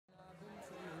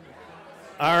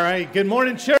All right, good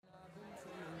morning, church.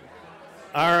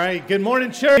 All right, good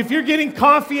morning, church. If you're getting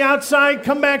coffee outside,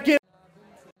 come back in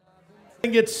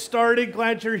and get started.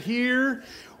 Glad you're here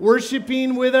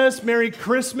worshiping with us. Merry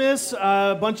Christmas.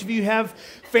 A bunch of you have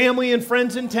family and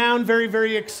friends in town. Very,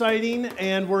 very exciting,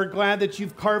 and we're glad that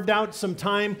you've carved out some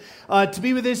time to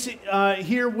be with us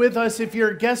here with us. If you're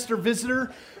a guest or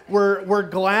visitor, we're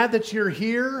glad that you're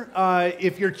here.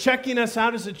 If you're checking us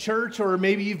out as a church, or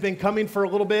maybe you've been coming for a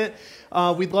little bit,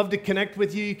 we'd love to connect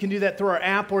with you. You can do that through our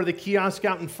app or the kiosk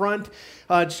out in front.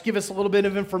 Just give us a little bit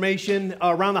of information.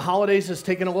 Around the holidays, it's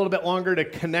taken a little bit longer to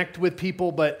connect with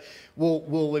people, but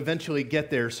we'll eventually get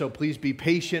there. So please be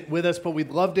patient with us. But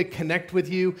we'd love to connect with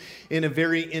you in a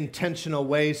very intentional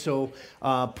way. So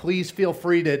please feel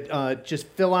free to just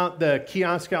fill out the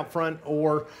kiosk out front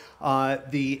or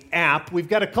the app. We've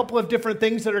got a couple of different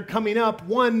things that are coming up.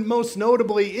 One, most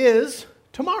notably, is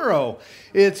tomorrow.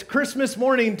 It's Christmas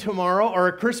morning tomorrow,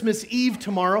 or Christmas Eve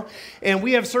tomorrow, and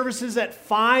we have services at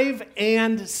 5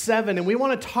 and 7, and we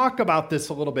want to talk about this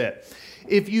a little bit.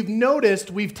 If you've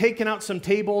noticed, we've taken out some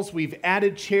tables, we've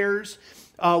added chairs.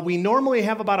 We normally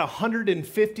have about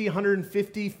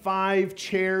 155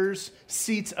 chairs,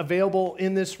 seats available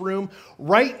in this room.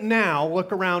 Right now,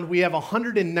 look around, we have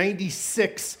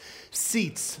 196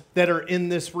 seats that are in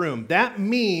this room. That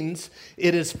means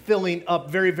it is filling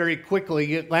up very, very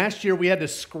quickly. Last year, we had to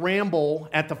scramble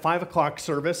at the 5 o'clock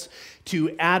service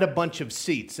to add a bunch of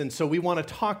seats, and so we want to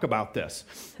talk about this.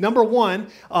 Number one,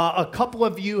 a couple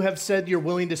of you have said you're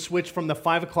willing to switch from the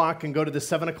 5 o'clock and go to the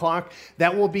 7 o'clock.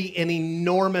 That will be an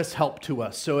enormous help to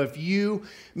us. So if you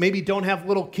maybe don't have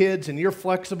little kids and you're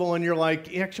flexible and you're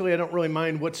like, actually, I don't really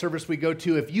mind what service we go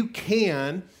to, if you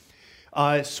can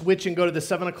switch and go to the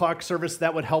 7 o'clock service,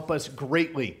 that would help us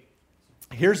greatly.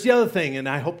 Here's the other thing, and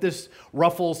I hope this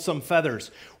ruffles some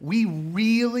feathers. We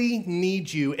really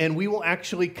need you, and we will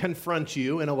actually confront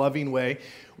you in a loving way.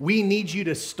 We need you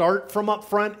to start from up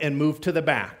front and move to the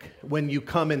back when you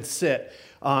come and sit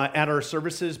at our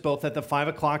services, both at the 5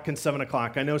 o'clock and 7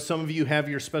 o'clock. I know some of you have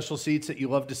your special seats that you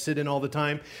love to sit in all the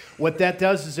time. What that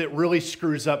does is it really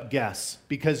screws up guests,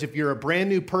 because if you're a brand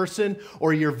new person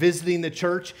or you're visiting the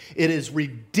church, it is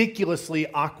ridiculously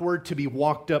awkward to be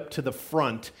walked up to the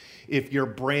front if you're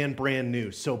brand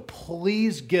new. So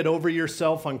please get over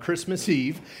yourself on Christmas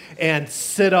Eve and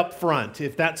sit up front.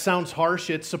 If that sounds harsh,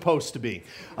 it's supposed to be.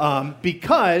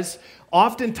 Because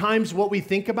oftentimes what we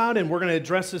think about, and we're going to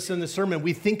address this in the sermon,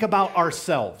 we think about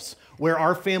ourselves, where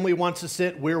our family wants to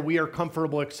sit, where we are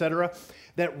comfortable, etc.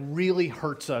 That really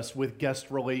hurts us with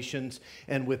guest relations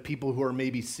and with people who are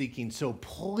maybe seeking. So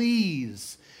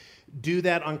please do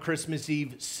that on Christmas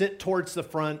Eve. Sit towards the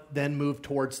front, then move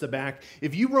towards the back.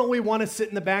 If you really want to sit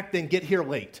in the back, then get here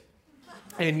late,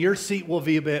 and your seat will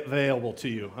be available to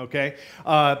you, okay?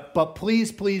 But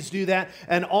please do that.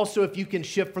 And also, if you can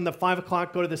shift from the 5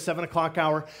 o'clock, go to the 7 o'clock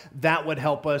hour, that would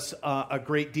help us a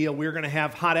great deal. We're going to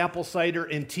have hot apple cider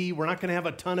and tea. We're not going to have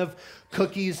a ton of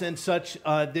cookies and such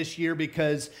this year,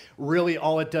 because really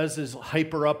all it does is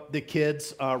hyper up the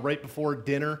kids right before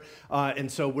dinner. And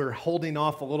so we're holding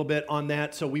off a little bit on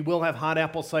that. So we will have hot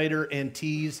apple cider and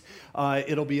teas.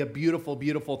 It'll be a beautiful,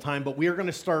 beautiful time. But we are going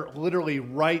to start literally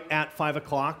right at 5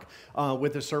 o'clock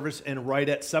with the service, and right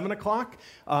at 7 o'clock.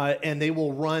 And they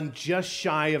will run just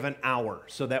shy of an hour.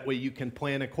 So that way you can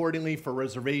plan accordingly for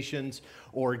reservations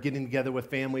or getting together with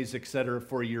families, etc.,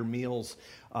 for your meals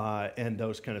and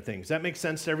those kind of things. That makes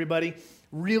sense to everybody?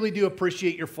 Really do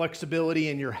appreciate your flexibility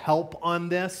and your help on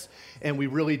this, and we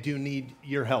really do need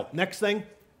your help. Next thing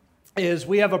is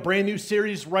we have a brand new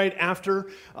series right after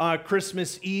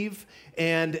Christmas Eve,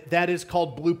 and that is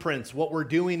called Blueprints. What we're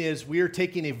doing is we are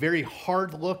taking a very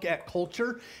hard look at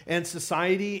culture and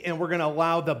society, and we're going to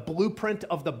allow the blueprint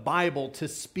of the Bible to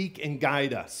speak and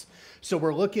guide us. So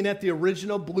we're looking at the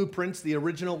original blueprints, the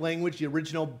original language, the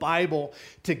original Bible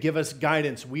to give us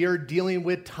guidance. We are dealing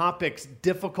with topics,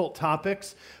 difficult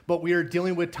topics, but we are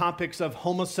dealing with topics of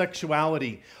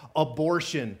homosexuality,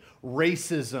 abortion,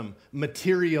 racism,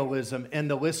 materialism, and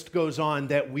the list goes on,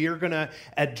 that we are going to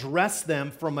address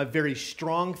them from a very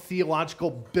strong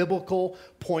theological, biblical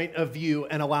point of view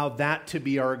and allow that to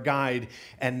be our guide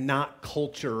and not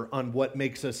culture on what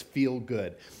makes us feel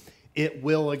good. It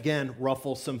will, again,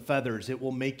 ruffle some feathers. It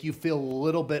will make you feel a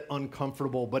little bit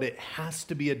uncomfortable, but it has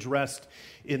to be addressed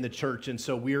in the church. And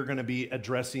so we are going to be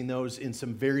addressing those in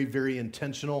some very, very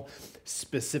intentional,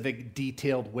 specific,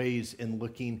 detailed ways in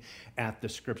looking at the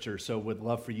scripture. So would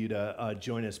love for you to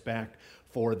join us back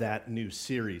for that new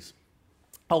series.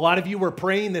 A lot of you were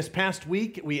praying this past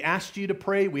week. We asked you to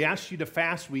pray. We asked you to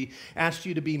fast. We asked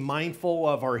you to be mindful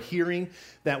of our hearing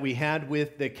that we had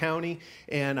with the county.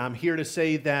 And I'm here to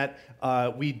say that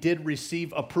we did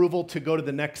receive approval to go to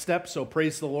the next step. So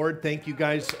praise the Lord. Thank you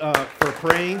guys for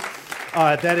praying.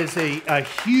 That is a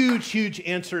huge, huge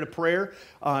answer to prayer.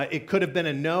 It could have been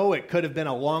a no. It could have been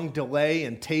a long delay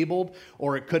and tabled,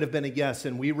 or it could have been a yes.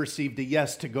 And we received a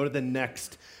yes to go to the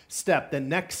next step. The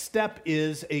next step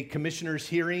is a commissioner's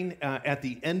hearing at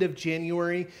the end of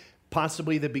January,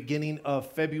 possibly the beginning of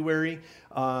February.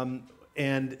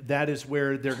 And that is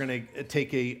where they're going to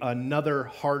take another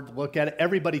hard look at it.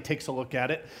 Everybody takes a look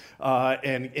at it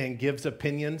and gives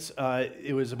opinions.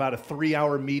 It was about a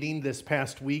 3-hour meeting this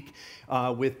past week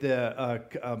with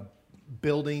the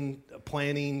building,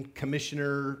 planning,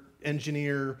 commissioner,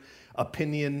 engineer,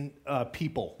 opinion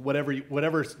people,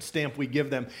 whatever stamp we give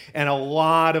them, and a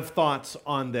lot of thoughts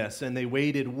on this. And they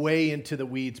waded way into the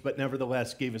weeds, but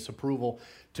nevertheless gave us approval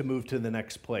to move to the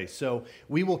next place. So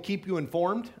we will keep you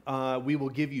informed. We will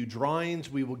give you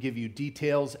drawings. We will give you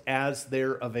details as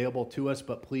they're available to us,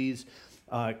 but please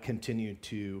continue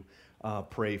to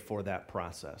pray for that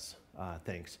process.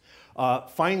 Thanks.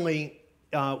 Finally,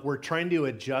 we're trying to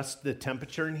adjust the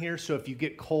temperature in here, so if you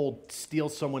get cold, steal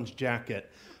someone's jacket.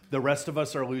 The rest of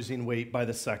us are losing weight by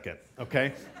the second,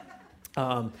 okay?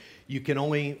 You can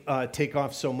only take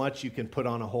off so much. You can put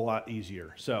on a whole lot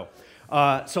easier. So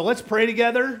let's pray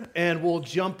together, and we'll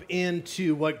jump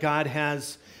into what God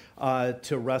has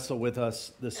to wrestle with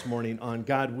us this morning on.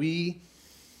 God, we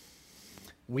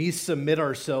submit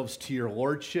ourselves to your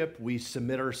lordship. We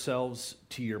submit ourselves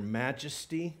to your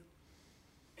majesty.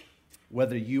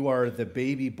 Whether you are the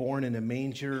baby born in a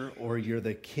manger or you're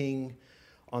the king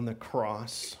on the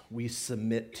cross, we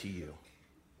submit to you.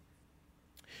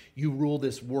 You rule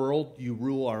this world. You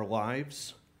rule our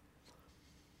lives.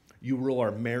 You rule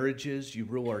our marriages. You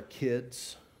rule our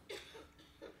kids.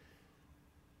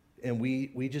 And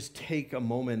we just take a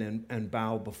moment and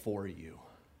bow before you.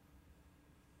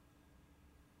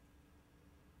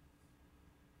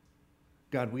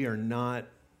 God, we are not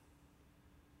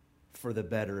for the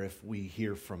better if we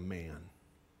hear from man.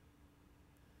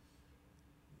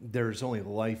 There's only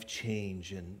life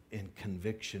change and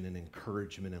conviction and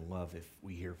encouragement and love if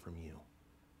we hear from you.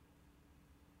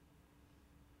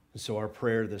 And so our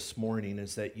prayer this morning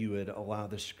is that you would allow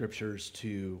the scriptures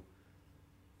to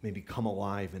maybe come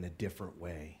alive in a different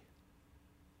way.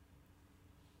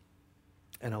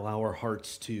 And allow our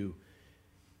hearts to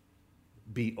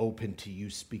be open to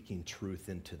you speaking truth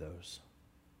into those.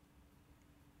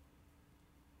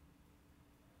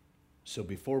 So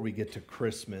before we get to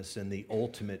Christmas and the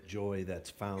ultimate joy that's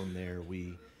found there,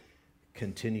 we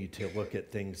continue to look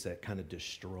at things that kind of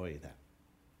destroy that.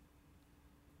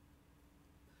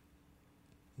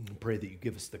 And pray that you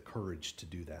give us the courage to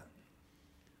do that.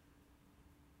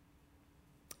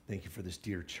 Thank you for this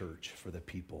dear church, for the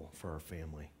people, for our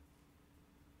family.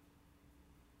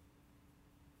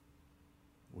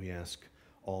 We ask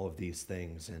all of these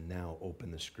things and now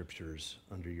open the scriptures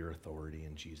under your authority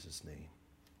in Jesus' name.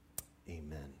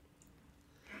 Amen.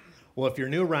 Well, if you're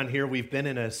new around here, we've been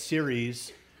in a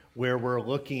series where we're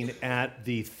looking at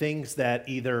the things that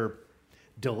either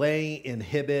delay,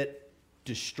 inhibit,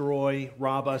 destroy,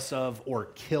 rob us of, or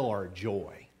kill our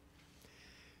joy.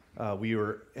 We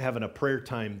were having a prayer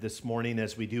time this morning,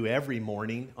 as we do every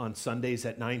morning on Sundays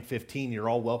at 9:15. You're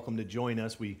all welcome to join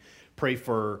us. We pray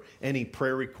for any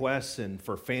prayer requests and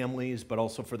for families, but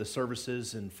also for the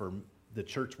services and for the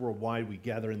church worldwide. We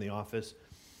gather in the office.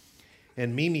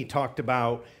 And Mimi talked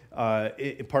about,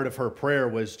 part of her prayer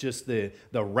was just the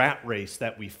rat race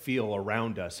that we feel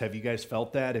around us. Have you guys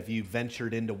felt that? Have you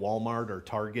ventured into Walmart or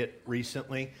Target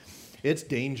recently? It's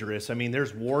dangerous. I mean,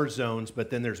 there's war zones, but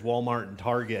then there's Walmart and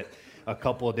Target a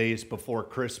couple of days before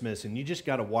Christmas, and you just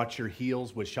got to watch your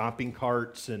heels with shopping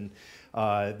carts, and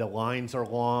the lines are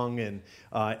long, and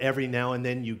every now and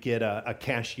then you get a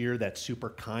cashier that's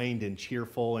super kind and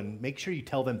cheerful, and make sure you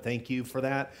tell them thank you for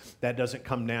that. That doesn't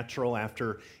come natural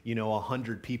after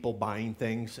 100 people buying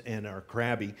things and are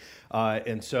crabby.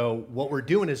 And so what we're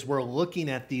doing is we're looking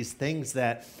at these things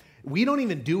that we don't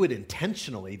even do it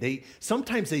intentionally.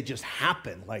 Sometimes they just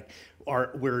happen. Like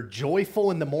we're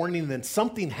joyful in the morning, and then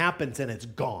something happens and it's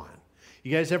gone.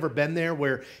 You guys ever been there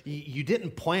where you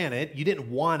didn't plan it, you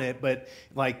didn't want it, but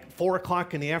like 4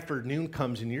 o'clock in the afternoon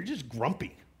comes and you're just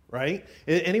grumpy, right?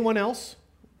 Anyone else?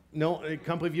 No, a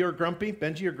couple of you are grumpy.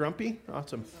 Benji, you're grumpy?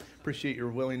 Awesome. Appreciate your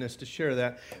willingness to share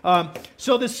that.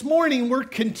 So this morning we're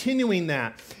continuing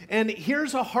that. And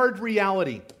here's a hard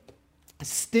reality.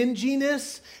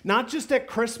 Stinginess, not just at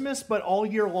Christmas, but all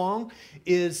year long,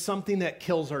 is something that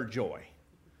kills our joy.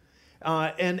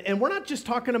 And we're not just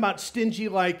talking about stingy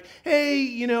like, hey,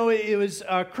 it was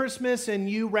Christmas and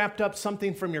you wrapped up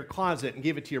something from your closet and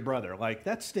gave it to your brother. Like,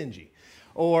 that's stingy.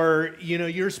 Or,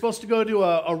 you're supposed to go to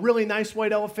a really nice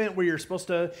white elephant where you're supposed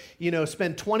to,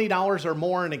 spend $20 or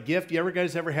more on a gift. You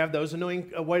guys ever have those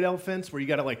annoying white elephants where you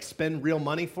got to like spend real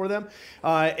money for them?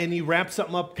 And you wrap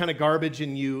something up kind of garbage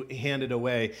and you hand it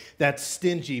away. That's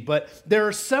stingy. But there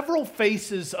are several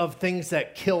faces of things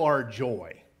that kill our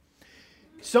joy.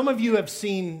 Some of you have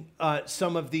seen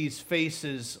some of these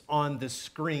faces on the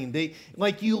screen.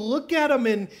 You look at them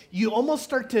and you almost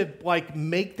start to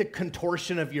make the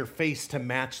contortion of your face to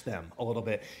match them a little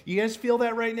bit. You guys feel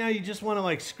that right now? You just want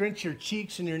to scrunch your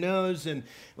cheeks and your nose and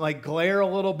glare a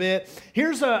little bit.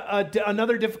 Here's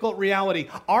another difficult reality.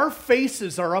 Our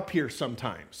faces are up here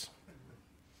sometimes.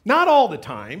 Not all the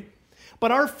time,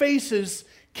 but our faces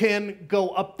can go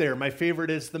up there. My favorite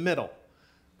is the middle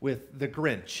with the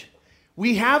Grinch.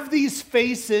 We have these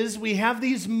faces, we have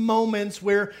these moments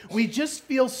where we just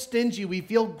feel stingy, we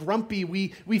feel grumpy,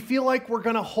 we feel like we're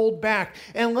going to hold back.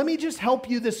 And let me just help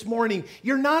you this morning.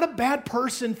 You're not a bad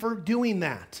person for doing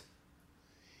that.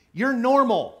 You're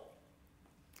normal.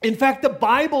 In fact, the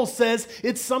Bible says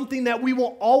it's something that we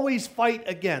will always fight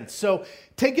against. So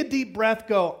take a deep breath,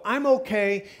 go, I'm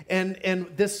okay, and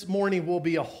this morning will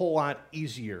be a whole lot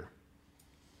easier.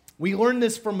 We learn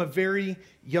this from a very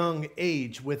young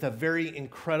age with a very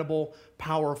incredible,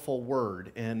 powerful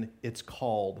word, and it's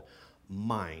called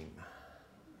mine.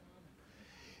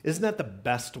 Isn't that the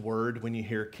best word when you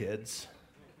hear kids?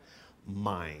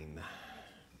 Mine.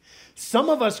 Some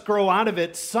of us grow out of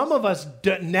it. Some of us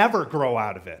never grow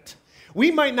out of it.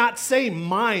 We might not say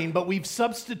mine, but we've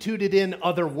substituted in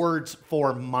other words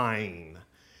for mine.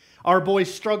 Our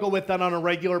boys struggle with that on a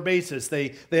regular basis.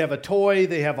 They have a toy,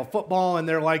 they have a football, and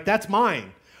they're like, that's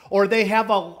mine. Or they have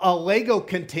a Lego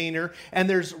container, and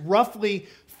there's roughly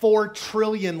 4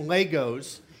 trillion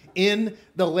Legos in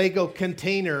the Lego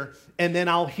container, and then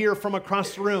I'll hear from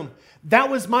across the room, that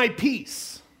was my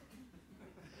piece.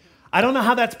 I don't know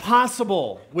how that's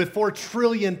possible with 4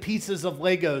 trillion pieces of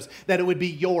Legos that it would be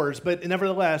yours, but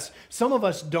nevertheless, some of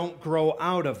us don't grow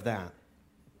out of that.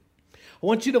 I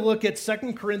want you to look at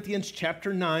 2 Corinthians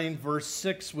chapter 9, verse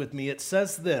 6 with me. It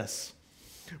says this,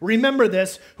 remember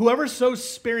this, whoever sows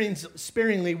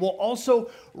sparingly will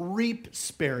also reap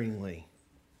sparingly.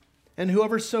 And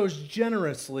whoever sows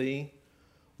generously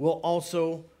will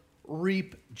also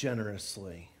reap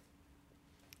generously.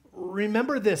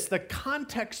 Remember this, the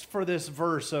context for this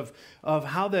verse of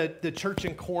how the church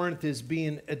in Corinth is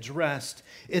being addressed,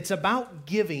 it's about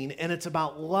giving and it's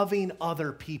about loving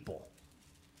other people.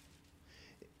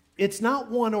 It's not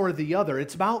one or the other.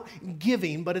 It's about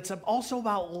giving, but it's also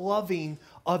about loving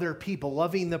other people,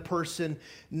 loving the person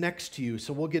next to you.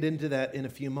 So we'll get into that in a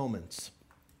few moments.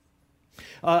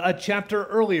 A chapter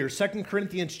earlier, 2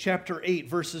 Corinthians chapter 8,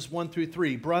 verses 1 through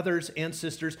 3. Brothers and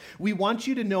sisters, we want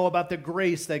you to know about the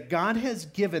grace that God has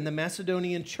given the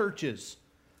Macedonian churches.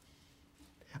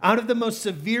 Out of the most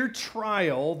severe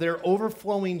trial, their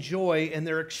overflowing joy and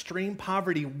their extreme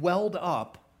poverty welled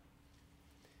up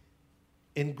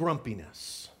in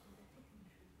grumpiness.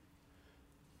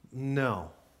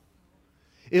 No.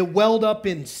 It welled up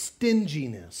in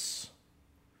stinginess.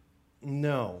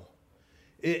 No.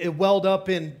 It welled up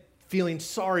in feeling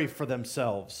sorry for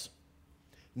themselves.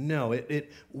 No.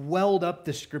 It welled up,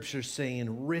 the scriptures say,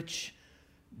 in rich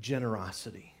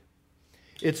generosity.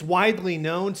 It's widely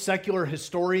known, secular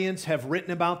historians have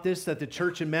written about this, that the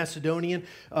church in Macedonia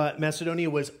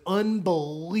was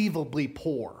unbelievably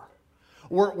poor.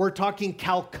 We're talking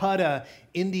Calcutta,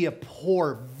 India,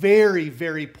 poor, very,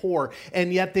 very poor.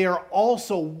 And yet they are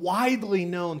also widely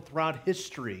known throughout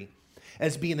history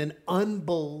as being an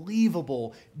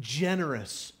unbelievable,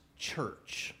 generous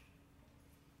church.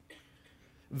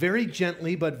 Very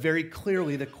gently, but very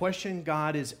clearly, the question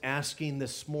God is asking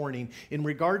this morning in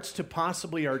regards to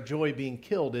possibly our joy being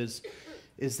killed is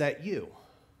that you?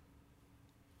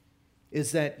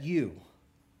 Is that you?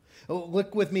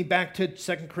 Look with me back to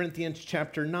 2 Corinthians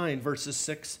chapter 9, verses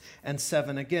 6 and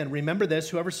 7 again. Remember this,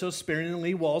 whoever sows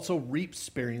sparingly will also reap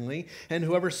sparingly, and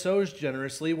whoever sows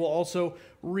generously will also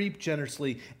reap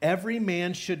generously. Every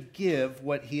man should give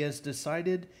what he has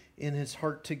decided in his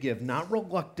heart to give, not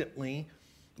reluctantly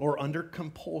or under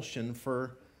compulsion,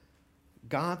 for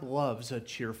God loves a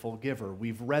cheerful giver.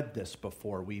 We've read this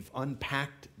before. We've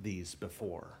unpacked these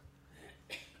before.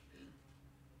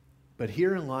 But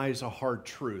herein lies a hard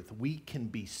truth. We can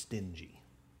be stingy.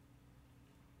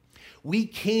 we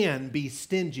can be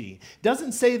stingy. It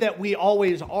doesn't say that we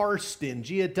always are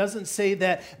stingy. It doesn't say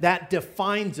that that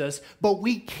defines us, but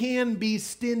we can be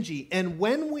stingy. And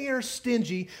when we are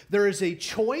stingy, there is a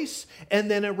choice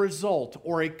and then a result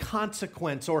or a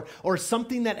consequence or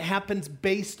something that happens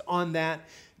based on that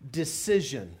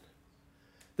decision.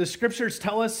 The scriptures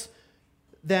tell us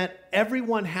that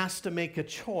everyone has to make a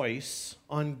choice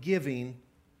on giving,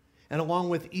 and along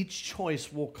with each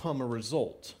choice will come a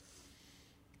result.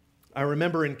 I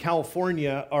remember in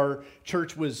California, our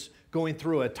church was going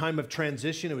through a time of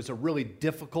transition. It was a really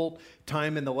difficult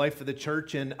time in the life of the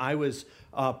church, and I was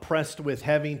pressed with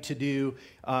having to do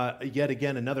yet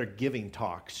again another giving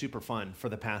talk, super fun for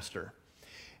the pastor.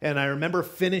 And I remember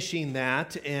finishing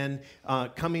that and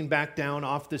coming back down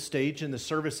off the stage, and the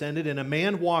service ended, and a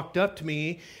man walked up to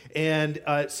me, and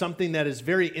something that is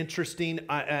very interesting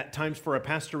at times for a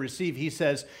pastor to receive. He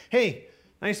says, "Hey,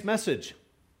 nice message."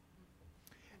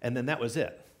 And then that was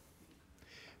it.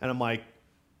 And I'm like,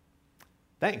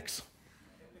 "Thanks."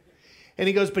 And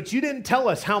he goes, "But you didn't tell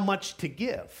us how much to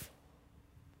give."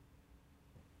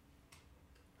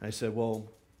 I said,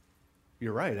 "Well,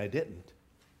 you're right, I didn't.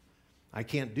 I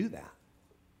can't do that."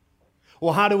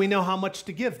 "Well, how do we know how much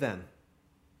to give then?"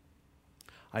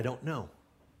 "I don't know.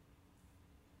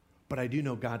 But I do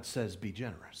know God says be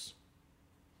generous."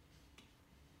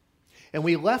 And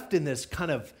we left in this kind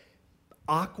of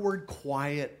awkward,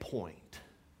 quiet point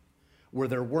where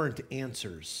there weren't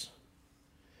answers.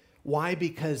 Why?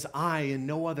 Because I and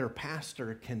no other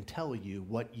pastor can tell you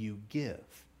what you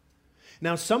give.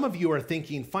 Now, some of you are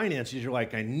thinking finances. You're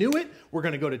like, "I knew it. We're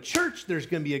going to go to church. There's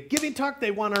going to be a giving talk.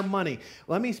 They want our money."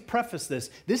 Let me preface this.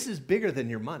 This is bigger than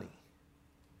your money.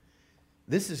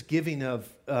 This is giving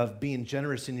of being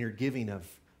generous in your giving of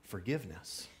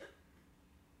forgiveness.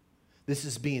 This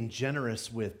is being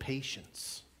generous with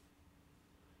patience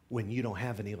when you don't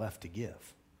have any left to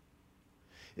give.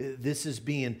 This is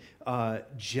being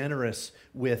generous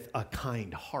with a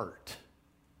kind heart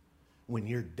when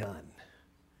you're done.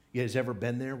 You guys ever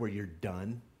been there where you're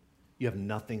done? You have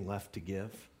nothing left to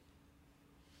give?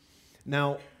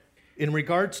 Now, in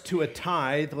regards to a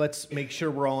tithe, let's make sure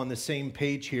we're all on the same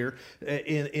page here.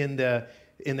 In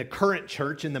the current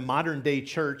church, in the modern day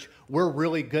church, we're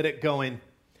really good at going,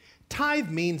 tithe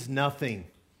means nothing.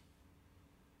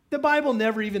 The Bible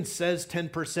never even says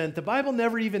 10%. The Bible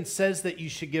never even says that you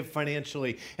should give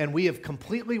financially. And we have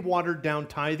completely watered down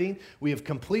tithing. We have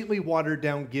completely watered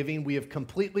down giving. We have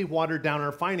completely watered down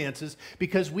our finances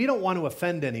because we don't want to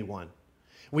offend anyone.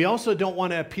 We also don't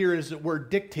want to appear as if we're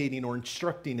dictating or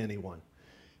instructing anyone.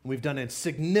 And we've done a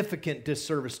significant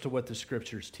disservice to what the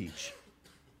scriptures teach.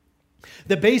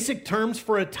 The basic terms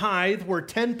for a tithe were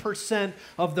 10%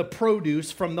 of the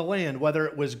produce from the land, whether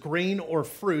it was grain or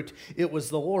fruit. It was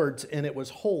the Lord's and it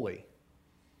was holy.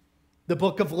 The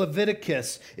book of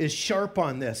Leviticus is sharp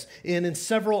on this. And in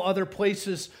several other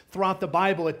places throughout the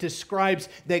Bible, it describes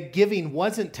that giving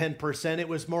wasn't 10%, it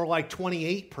was more like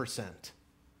 28%.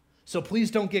 So please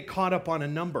don't get caught up on a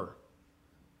number.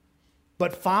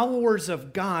 But followers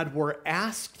of God were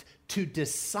asked to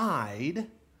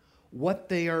decide what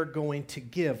they are going to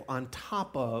give on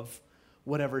top of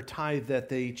whatever tithe that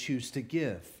they choose to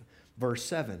give. Verse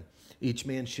 7, each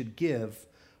man should give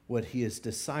what he has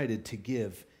decided to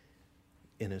give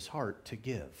in his heart to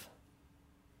give.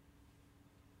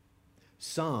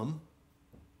 Some,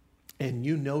 and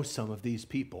you know some of these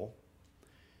people,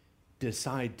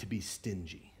 decide to be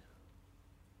stingy.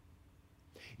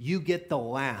 You get the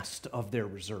last of their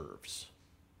reserves.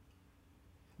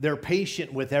 They're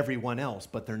patient with everyone else,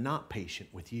 but they're not patient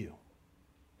with you.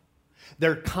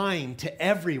 They're kind to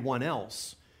everyone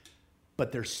else,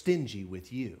 but they're stingy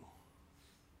with you.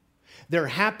 They're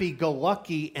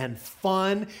happy-go-lucky and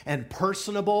fun and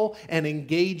personable and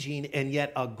engaging, and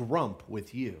yet a grump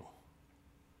with you.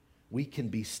 We can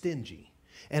be stingy,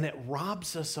 and it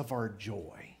robs us of our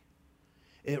joy.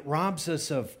 It robs us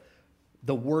of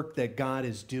the work that God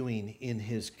is doing in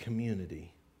his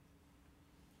community.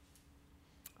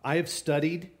 I have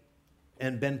studied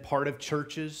and been part of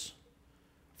churches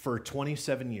for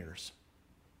 27 years.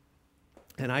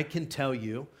 And I can tell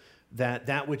you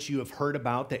that which you have heard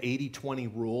about, the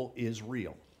 80-20 rule, is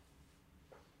real.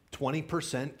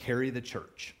 20% carry the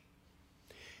church.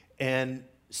 And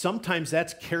sometimes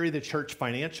that's carry the church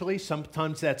financially.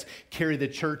 Sometimes that's carry the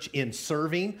church in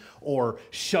serving or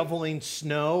shoveling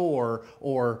snow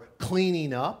or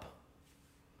cleaning up.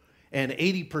 And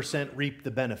 80% reap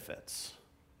the benefits.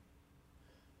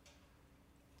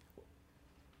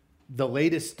 The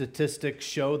latest statistics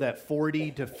show that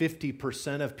 40 to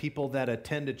 50% of people that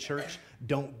attend a church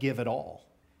don't give at all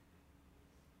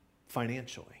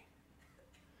financially.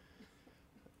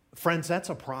 Friends, that's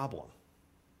a problem.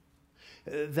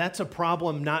 That's a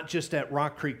problem not just at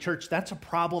Rock Creek Church. That's a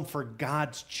problem for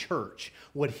God's church,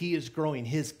 what he is growing,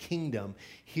 his kingdom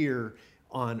here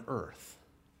on earth.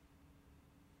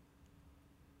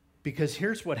 Because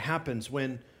here's what happens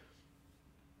when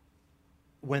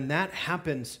that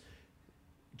happens,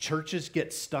 churches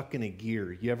get stuck in a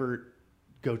gear. You ever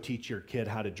go teach your kid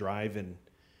how to drive and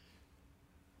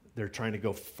they're trying to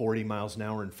go 40 miles an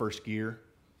hour in first gear?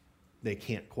 They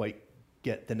can't quite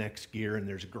get the next gear and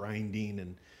there's grinding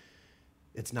and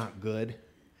it's not good.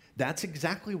 That's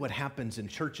exactly what happens in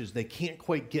churches. They can't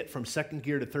quite get from second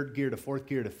gear to third gear to fourth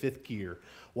gear to fifth gear.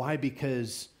 Why?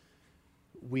 Because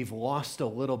we've lost a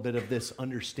little bit of this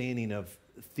understanding of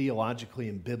theologically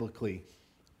and biblically,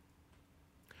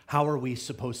 how are we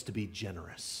supposed to be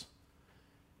generous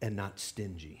and not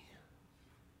stingy?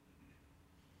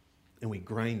 And we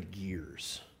grind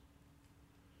gears.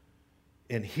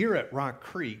 And here at Rock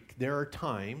Creek, there are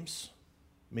times,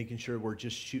 making sure we're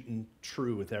just shooting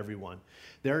true with everyone,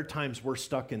 there are times we're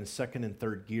stuck in second and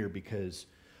third gear because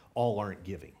all aren't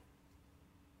giving.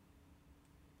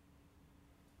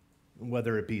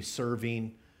 Whether it be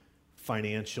serving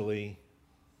financially,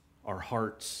 our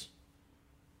hearts,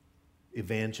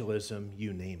 evangelism,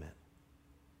 you name it.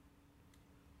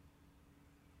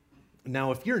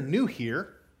 Now, if you're new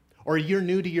here, or you're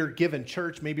new to your given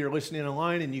church, maybe you're listening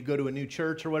online and you go to a new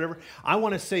church or whatever, I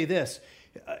want to say this.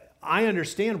 I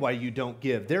understand why you don't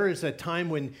give. There is a time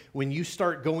when you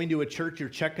start going to a church, you're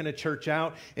checking a church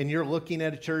out, and you're looking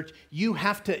at a church, you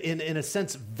have to, in a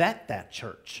sense, vet that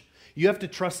church. You have to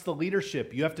trust the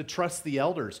leadership. You have to trust the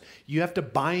elders. You have to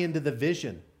buy into the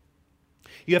vision.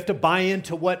 You have to buy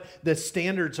into what the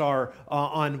standards are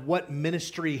on what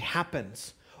ministry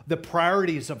happens, the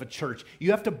priorities of a church.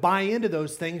 You have to buy into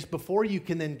those things before you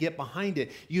can then get behind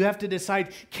it. You have to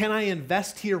decide, can I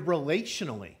invest here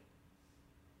relationally?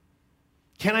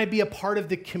 Can I be a part of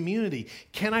the community?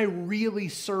 Can I really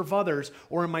serve others,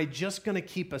 or am I just going to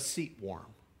keep a seat warm?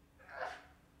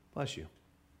 Bless you.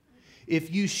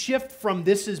 If you shift from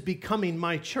this is becoming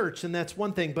my church, then that's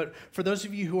one thing. But for those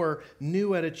of you who are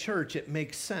new at a church, it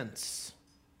makes sense.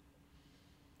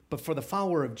 But for the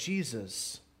follower of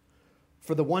Jesus,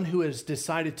 for the one who has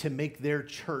decided to make their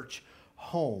church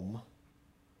home,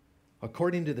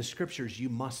 according to the scriptures, you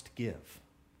must give.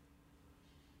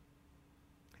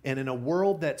 And in a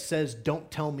world that says, don't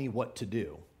tell me what to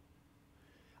do,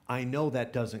 I know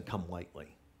that doesn't come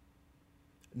lightly.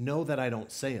 Know that I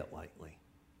don't say it lightly.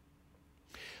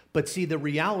 But see, the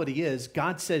reality is,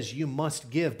 God says you must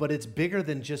give, but it's bigger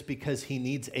than just because he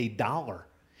needs a dollar.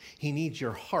 He needs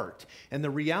your heart. And the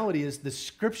reality is the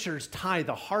scriptures tie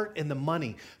the heart and the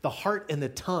money, the heart and the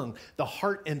tongue, the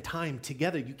heart and time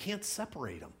together. You can't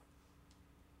separate them,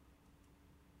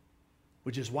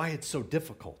 which is why it's so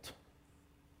difficult.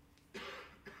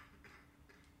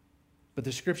 But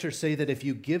the scriptures say that if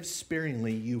you give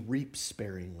sparingly, you reap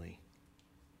sparingly.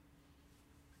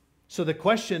 So the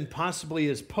question possibly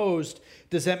is posed,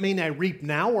 does that mean I reap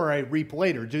now or I reap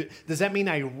later? Does that mean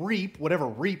I reap, whatever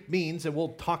reap means, and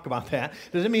we'll talk about that.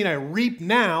 Does it mean I reap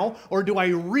now, or do I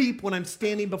reap when I'm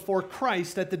standing before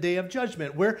Christ at the day of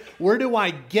judgment? Where do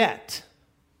I get?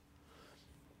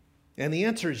 And the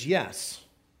answer is yes.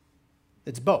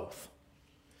 It's both.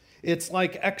 It's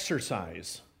like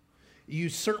exercise. You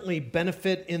certainly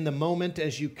benefit in the moment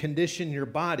as you condition your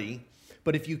body,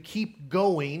 but if you keep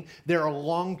going, there are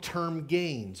long-term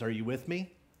gains. Are you with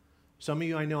me? Some of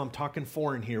you, I know I'm talking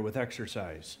foreign here with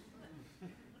exercise.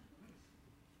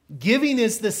 Giving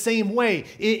is the same way.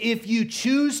 If you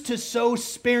choose to sow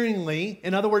sparingly,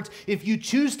 in other words, if you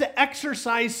choose to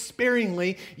exercise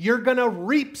sparingly, you're going to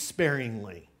reap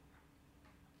sparingly.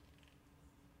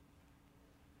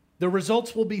 The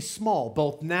results will be small,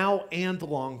 both now and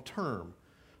long term,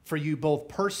 for you both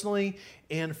personally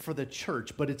and for the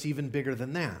church, but it's even bigger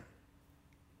than that.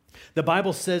 The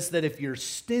Bible says that if you're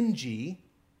stingy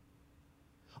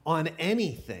on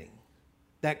anything,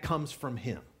 that comes from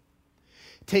him.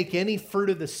 Take any fruit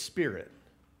of the Spirit,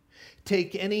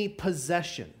 take any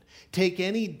possession, take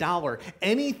any dollar,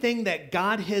 anything that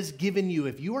God has given you.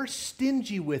 If you are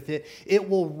stingy with it, it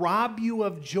will rob you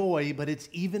of joy, but it's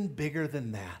even bigger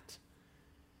than that.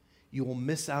 You will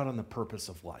miss out on the purpose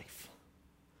of life.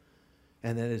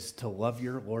 And that is to love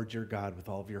your Lord your God with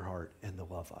all of your heart and to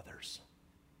love others.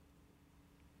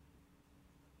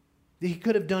 He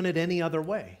could have done it any other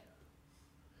way.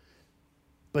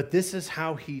 But this is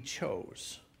how he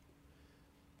chose.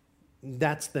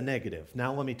 That's the negative.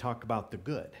 Now let me talk about the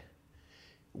good.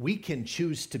 We can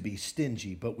choose to be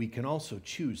stingy, but we can also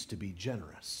choose to be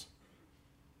generous.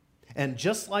 And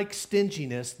just like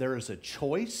stinginess, there is a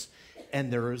choice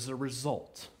and there is a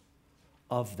result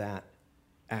of that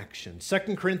action.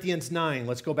 2 Corinthians 9,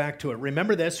 let's go back to it.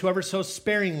 Remember this, whoever sows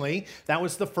sparingly, that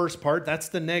was the first part, that's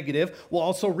the negative, will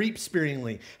also reap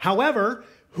sparingly. However,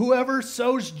 whoever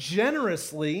sows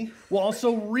generously will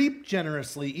also reap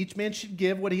generously. Each man should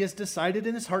give what he has decided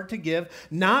in his heart to give,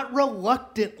 not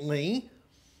reluctantly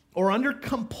or under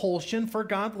compulsion, for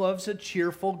God loves a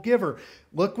cheerful giver.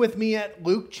 Look with me at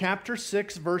Luke chapter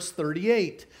 6, verse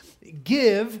 38.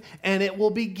 Give, and it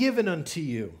will be given unto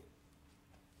you.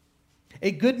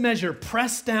 A good measure,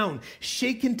 pressed down,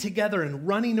 shaken together, and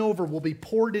running over will be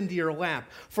poured into your lap.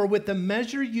 For with the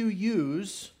measure you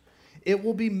use, it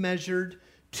will be measured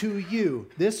to you.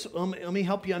 This, let me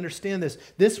help you understand this.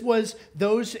 This was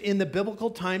those in the biblical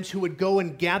times who would go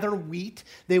and gather wheat.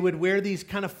 They would wear these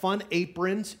kind of fun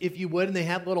aprons, if you would, and they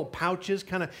had little pouches,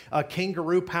 kind of a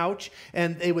kangaroo pouch,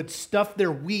 and they would stuff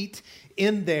their wheat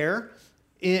in there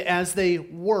as they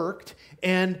worked,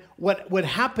 and what would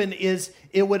happen is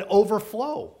it would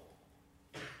overflow.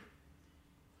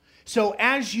 So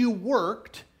as you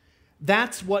worked,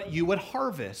 that's what you would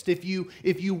harvest. If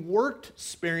you worked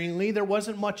sparingly, there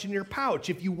wasn't much in your pouch.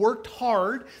 If you worked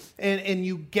hard and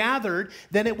you gathered,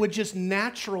 then it would just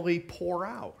naturally pour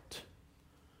out.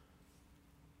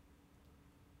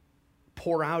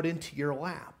 Pour out into your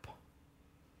lap.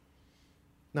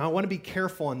 Now, I want to be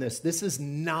careful on this. This is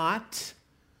not,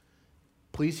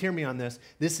 please hear me on this,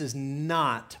 this is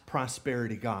not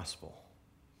prosperity gospel.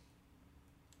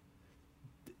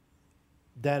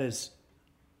 That is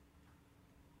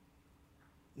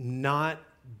not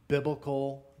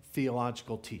biblical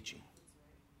theological teaching.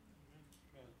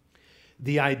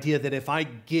 The idea that if I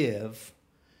give,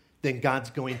 then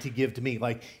God's going to give to me.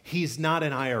 Like, he's not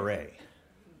an IRA.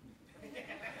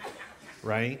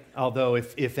 Right? Although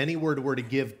if any word were to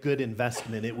give good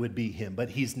investment, it would be him. But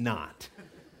he's not.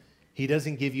 He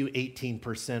doesn't give you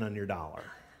 18% on your dollar.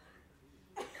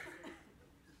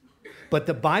 But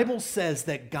the Bible says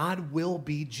that God will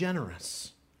be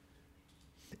generous.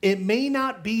 It may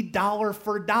not be dollar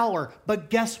for dollar, but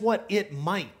guess what? It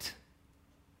might.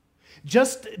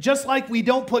 Just like we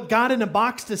don't put God in a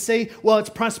box to say, well, it's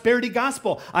prosperity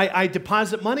gospel. I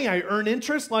deposit money, I earn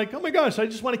interest, like, oh my gosh, I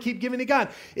just want to keep giving to God.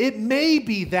 It may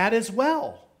be that as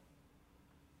well.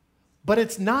 But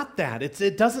it's not that.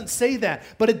 It doesn't say that.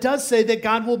 But it does say that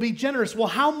God will be generous. Well,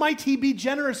 how might he be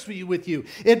generous with you?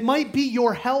 It might be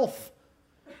your health.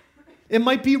 It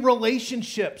might be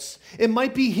relationships. It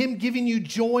might be him giving you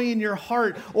joy in your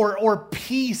heart or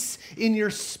peace in your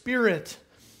spirit.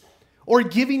 Or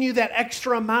giving you that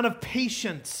extra amount of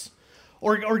patience.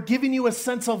 Or giving you a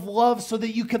sense of love so that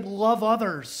you can love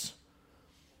others.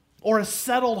 Or a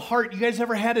settled heart. You guys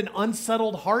ever had an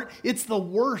unsettled heart? It's the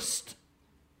worst.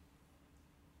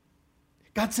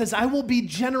 God says, I will be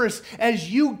generous.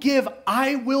 As you give,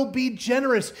 I will be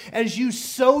generous. As you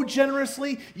sow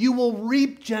generously, you will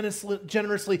reap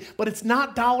generously. But it's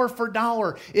not dollar for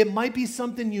dollar. It might be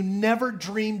something you never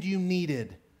dreamed you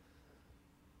needed.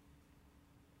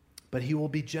 But he will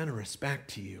be generous back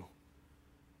to you.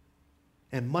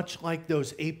 And much like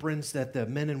those aprons that the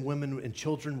men and women and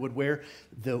children would wear,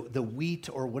 the wheat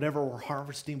or whatever we're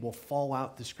harvesting will fall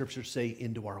out, the scriptures say,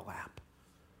 into our lap.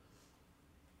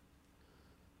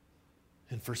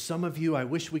 And for some of you, I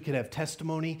wish we could have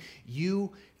testimony.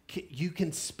 You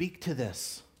can speak to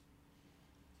this,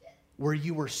 where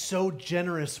you were so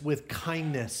generous with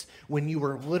kindness when you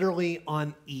were literally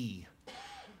on E,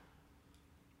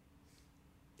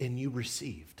 and you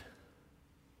received.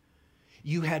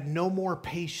 You had no more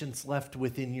patience left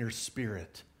within your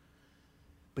spirit,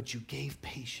 but you gave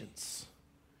patience,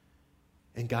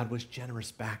 and God was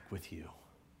generous back with you.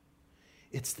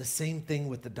 It's the same thing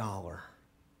with the dollar.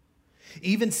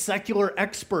 Even secular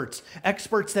experts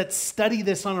that study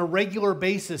this on a regular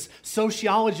basis,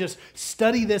 sociologists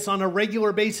study this on a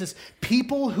regular basis.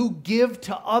 People who give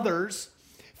to others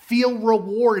feel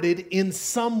rewarded in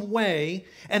some way,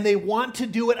 and they want to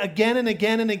do it again and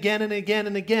again and again and again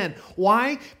and again.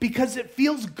 Why? Because it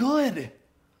feels good.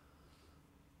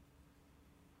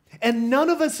 And none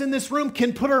of us in this room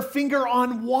can put our finger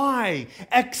on why,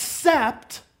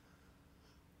 except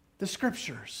the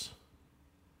scriptures.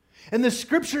 And the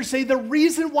scriptures say the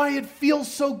reason why it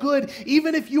feels so good,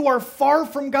 even if you are far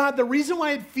from God, the reason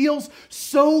why it feels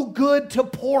so good to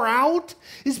pour out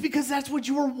is because that's what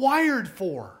you were wired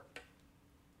for.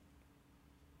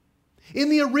 In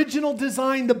the original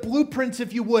design, the blueprints,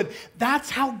 if you would, that's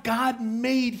how God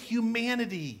made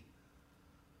humanity,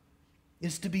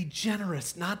 is to be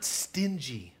generous, not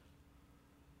stingy.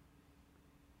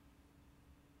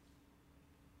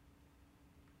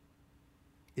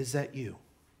 Is that you?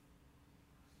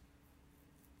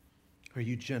 Are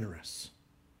you generous?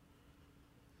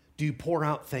 Do you pour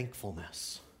out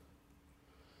thankfulness?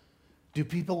 Do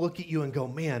people look at you and go,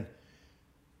 man,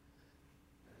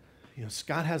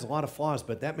 Scott has a lot of flaws,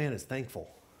 but that man is thankful.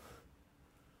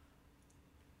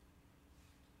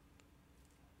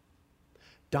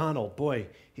 Donald, boy,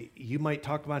 you might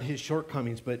talk about his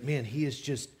shortcomings, but man, he is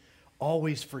just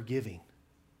always forgiving.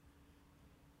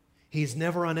 He's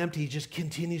never on empty. He just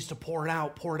continues to pour it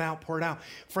out, pour it out, pour it out.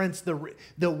 Friends,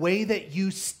 the way that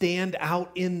you stand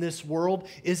out in this world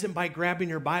isn't by grabbing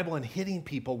your Bible and hitting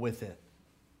people with it.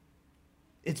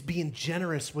 It's being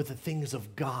generous with the things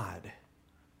of God,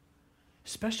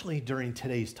 especially during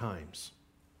today's times.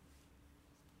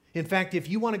 In fact, if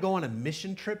you want to go on a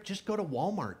mission trip, just go to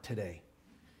Walmart today.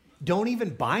 Don't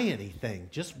even buy anything.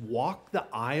 Just walk the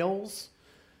aisles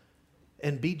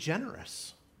and be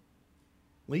generous.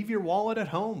 Leave your wallet at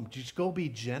home. Just go be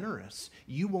generous.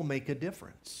 You will make a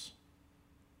difference.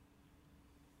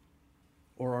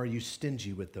 Or are you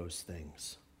stingy with those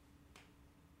things?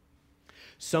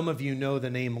 Some of you know the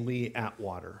name Lee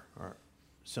Atwater.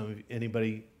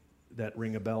 Anybody that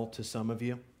ring a bell to some of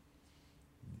you?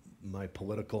 My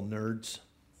political nerds,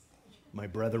 my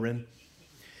brethren.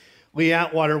 Lee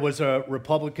Atwater was a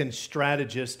Republican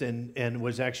strategist and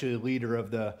was actually a leader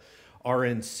of the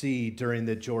RNC during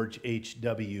the George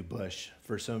H.W. Bush.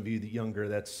 For some of you younger,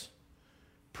 that's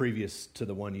previous to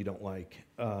the one you don't like.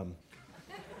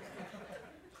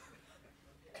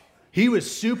 He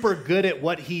was super good at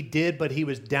what he did, but he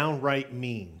was downright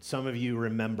mean. Some of you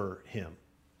remember him.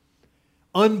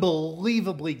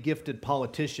 Unbelievably gifted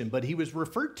politician, but he was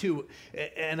referred to,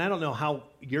 and I don't know how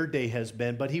your day has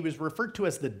been, but he was referred to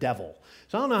as the devil.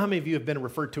 So I don't know how many of you have been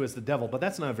referred to as the devil, but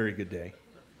that's not a very good day.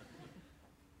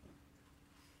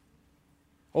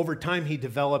 Over time,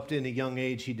 in a young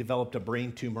age, he developed a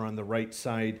brain tumor on the right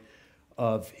side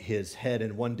of his head.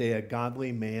 And one day, a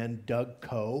godly man, Doug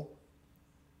Coe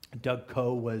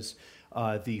was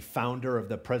the founder of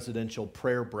the Presidential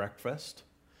Prayer Breakfast.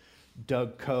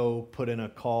 Doug Coe put in a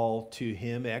call to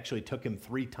him. It actually took him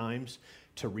 3 times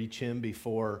to reach him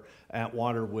before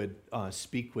Atwater would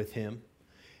speak with him.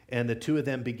 And the two of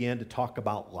them began to talk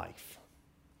about life.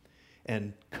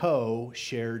 And Coe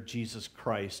shared Jesus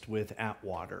Christ with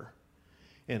Atwater.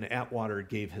 And Atwater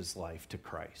gave his life to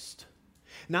Christ.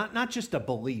 Not just a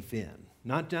belief in,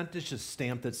 not just a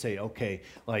stamp that say, okay,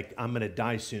 like I'm going to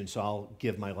die soon, so I'll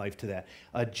give my life to that.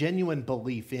 A genuine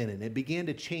belief in, and it began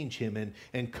to change him,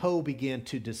 and Coe began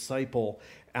to disciple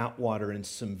Atwater in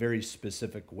some very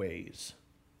specific ways.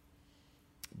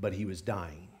 But he was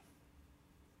dying.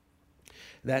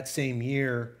 That same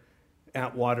year,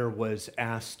 Atwater was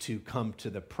asked to come to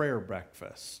the prayer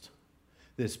breakfast.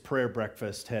 This prayer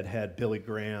breakfast had Billy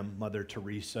Graham, Mother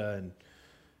Teresa, and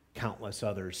countless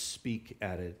others speak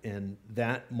at it. And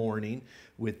that morning,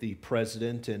 with the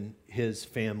president and his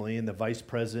family, and the vice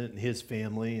president and his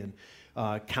family,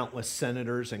 and countless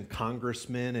senators and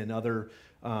congressmen and other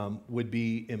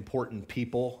would-be important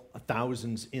people,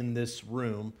 thousands in this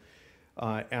room,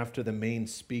 after the main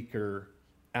speaker,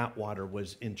 Atwater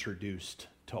was introduced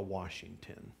to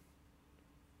Washington.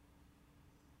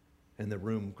 And the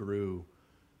room grew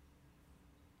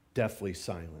deathly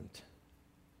silent.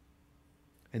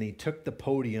 And he took the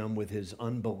podium with his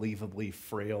unbelievably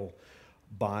frail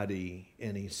body,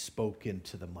 and he spoke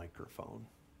into the microphone.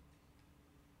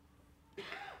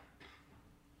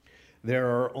 There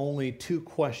are only 2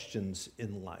 questions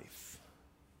in life.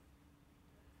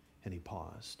 And he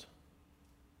paused.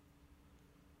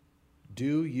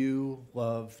 Do you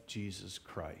love Jesus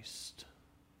Christ?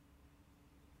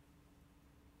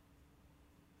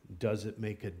 Does it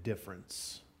make a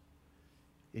difference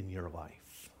in your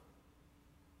life?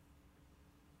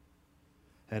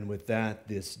 And with that,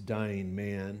 this dying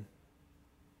man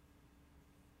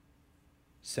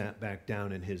sat back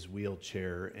down in his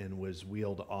wheelchair and was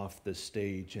wheeled off the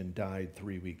stage and died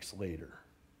 3 weeks later.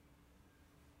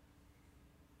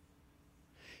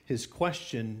 His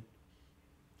question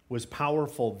was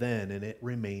powerful then, and it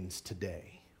remains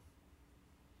today.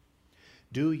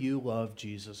 Do you love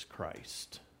Jesus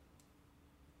Christ?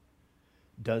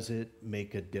 Does it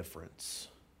make a difference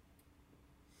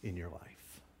in your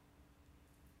life?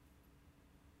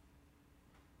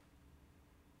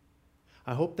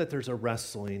 I hope that there's a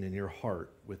wrestling in your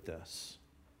heart with this.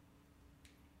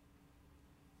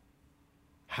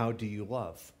 How do you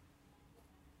love?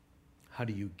 How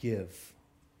do you give?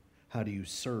 How do you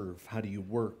serve? How do you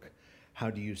work?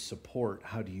 How do you support?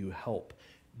 How do you help?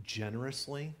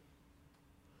 Generously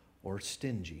or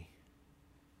stingy?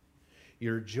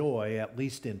 Your joy, at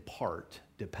least in part,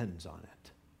 depends on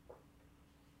it.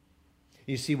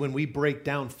 You see, when we break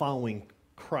down following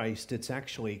Christ, it's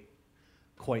actually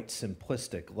quite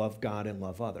simplistic. Love God and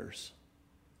love others.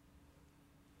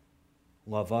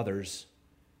 Love others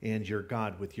and your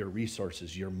God with your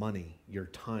resources, your money, your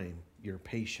time, your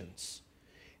patience.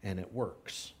 And it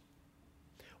works.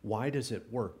 Why does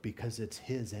it work? Because it's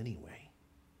His anyway.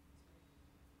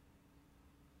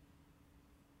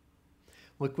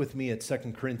 Look with me at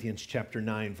 2 Corinthians chapter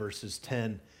 9, verses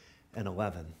 10 and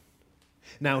 11.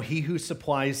 Now he who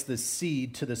supplies the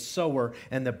seed to the sower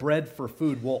and the bread for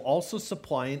food will also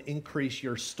supply and increase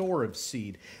your store of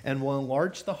seed and will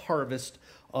enlarge the harvest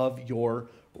of your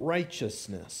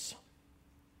righteousness.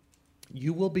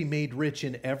 You will be made rich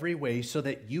in every way so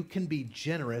that you can be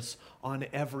generous on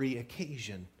every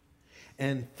occasion.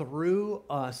 And through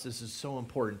us, this is so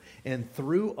important, and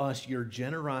through us your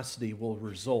generosity will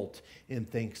result in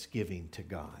thanksgiving to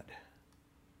God.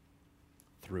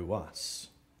 Through us.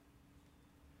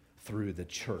 Through the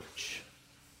church.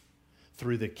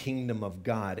 Through the kingdom of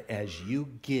God. As you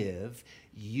give,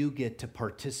 you get to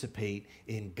participate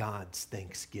in God's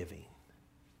thanksgiving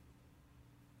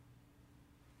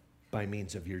by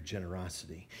means of your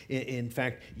generosity. In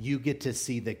fact, you get to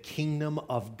see the kingdom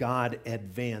of God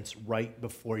advance right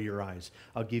before your eyes.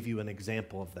 I'll give you an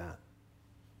example of that.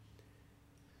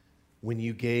 When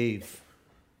you gave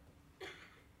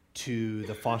to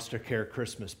the foster care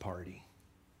Christmas party,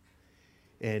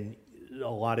 and a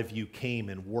lot of you came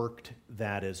and worked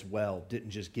that as well,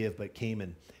 didn't just give, but came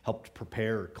and helped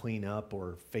prepare or clean up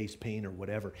or face paint or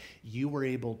whatever, you were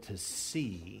able to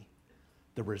see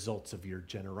the results of your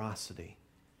generosity.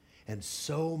 And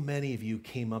so many of you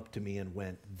came up to me and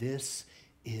went, "This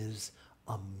is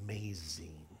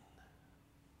amazing."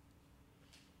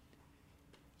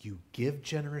 You give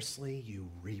generously, you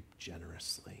reap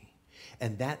generously.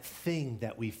 And that thing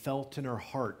that we felt in our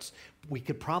hearts, we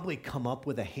could probably come up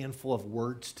with a handful of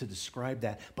words to describe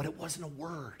that, but it wasn't a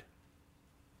word.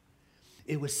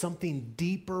 It was something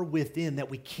deeper within that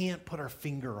we can't put our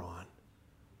finger on.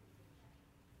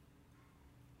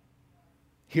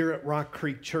 Here at Rock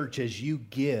Creek Church, as you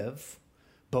give,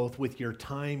 both with your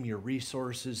time, your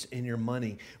resources, and your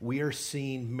money, we are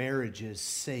seeing marriages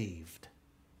saved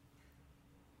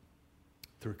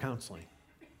through counseling.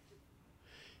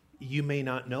 You may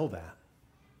not know that,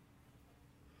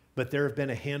 but there have been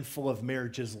a handful of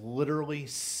marriages literally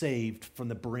saved from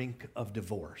the brink of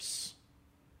divorce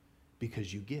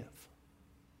because you give.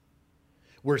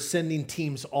 We're sending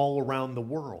teams all around the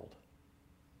world.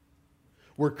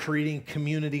 We're creating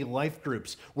community life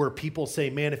groups where people say,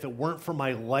 "Man, if it weren't for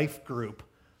my life group,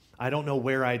 I don't know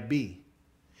where I'd be.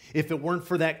 If it weren't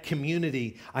for that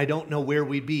community, I don't know where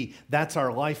we'd be." That's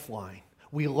our lifeline.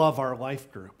 We love our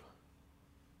life group.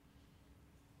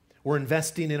 We're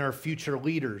investing in our future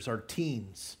leaders, our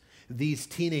teens. These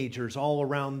teenagers all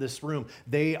around this room,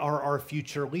 they are our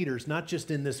future leaders, not just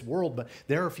in this world, but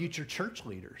they're our future church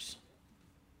leaders.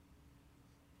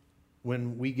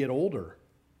 When we get older,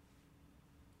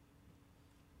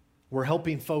 we're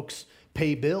helping folks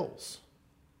pay bills.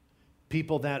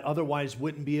 People that otherwise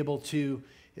wouldn't be able to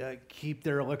keep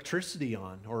their electricity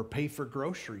on or pay for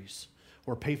groceries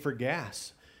or pay for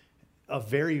gas. A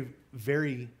very,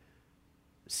 very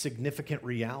significant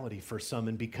reality for some,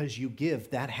 and because you give,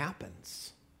 that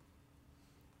happens.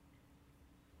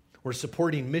 We're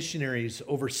supporting missionaries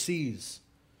overseas.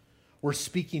 We're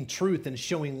speaking truth and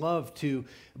showing love to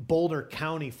Boulder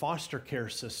County foster care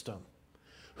system,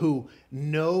 who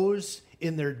knows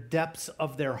in their depths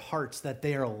of their hearts that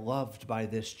they are loved by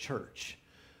this church.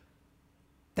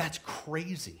 That's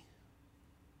crazy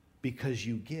because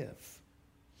you give.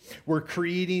 We're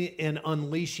creating and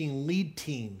unleashing lead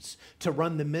teams to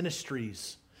run the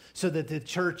ministries so that the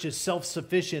church is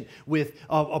self-sufficient with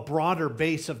a broader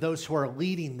base of those who are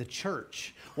leading the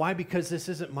church. Why? Because this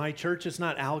isn't my church. It's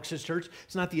not Alex's church.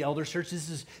 It's not the elders' church.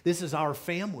 This is our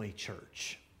family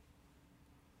church.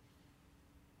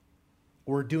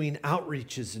 We're doing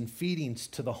outreaches and feedings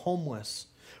to the homeless.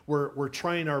 We're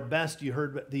trying our best. You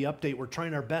heard the update. We're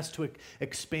trying our best to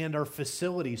expand our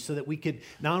facilities so that we could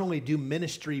not only do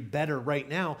ministry better right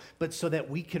now, but so that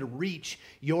we could reach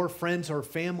your friends or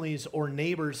families or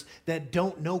neighbors that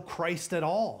don't know Christ at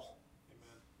all.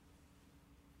 Amen.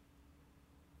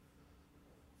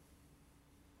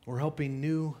 We're helping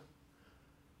new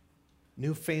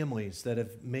families that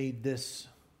have made this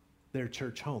their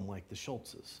church home, like the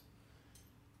Schultzes.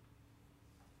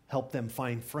 Help them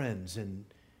find friends and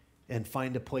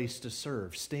find a place to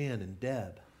serve. Stan and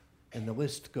Deb. And the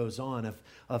list goes on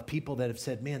of people that have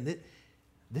said, "Man,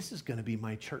 this is going to be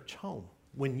my church home."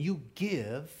 When you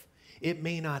give, it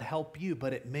may not help you,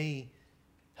 but it may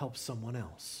help someone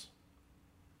else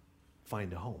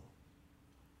find a home.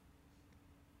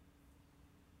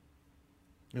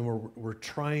 And we're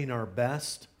trying our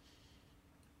best.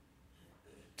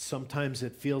 Sometimes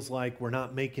it feels like we're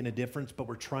not making a difference, but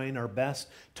we're trying our best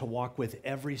to walk with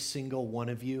every single one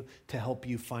of you to help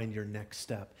you find your next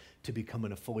step to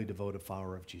becoming a fully devoted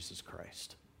follower of Jesus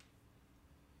Christ.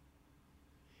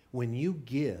 When you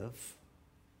give,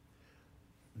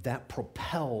 that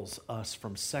propels us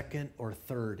from second or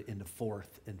third into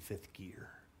fourth and fifth gear.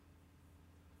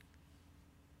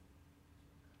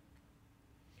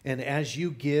 And as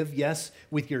you give, yes,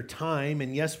 with your time,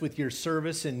 and yes, with your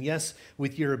service, and yes,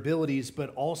 with your abilities,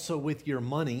 but also with your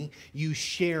money, you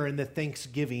share in the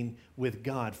thanksgiving with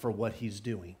God for what He's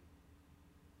doing.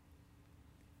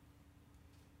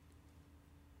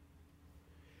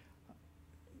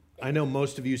 I know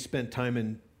most of you spent time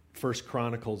in 1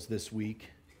 Chronicles this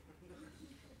week,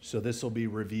 so this will be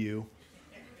review.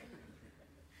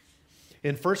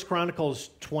 In 1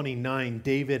 Chronicles 29,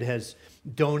 David has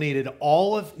donated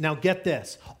now get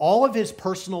this, all of his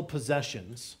personal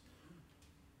possessions,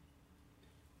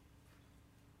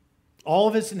 all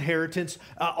of his inheritance,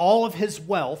 all of his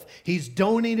wealth, he's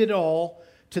donated all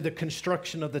to the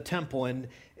construction of the temple,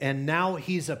 and now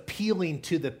he's appealing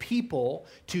to the people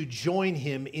to join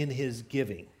him in his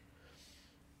giving.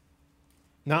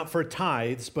 Not for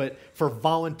tithes, but for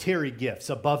voluntary gifts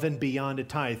above and beyond a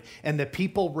tithe. And the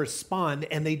people respond,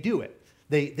 and they do it.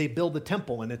 They build the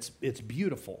temple, and it's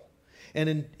beautiful.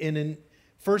 And in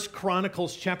 1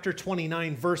 Chronicles chapter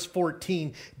 29, verse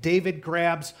 14, David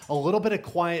grabs a little bit of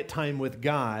quiet time with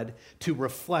God to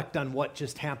reflect on what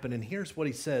just happened. And here's what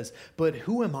he says, "But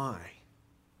who am I?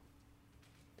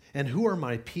 And who are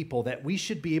my people that we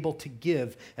should be able to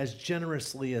give as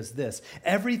generously as this?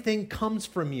 Everything comes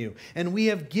from you, and we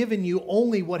have given you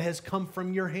only what has come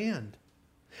from your hand."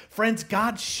 Friends,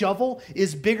 God's shovel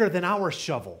is bigger than our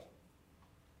shovel.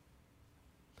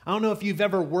 I don't know if you've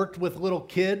ever worked with little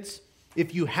kids.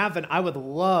 If you haven't, I would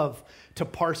love to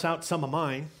parse out some of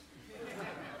mine.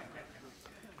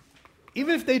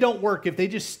 Even if they don't work, if they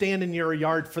just stand in your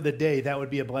yard for the day, that would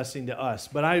be a blessing to us.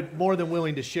 But I'm more than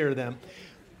willing to share them.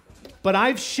 But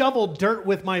I've shoveled dirt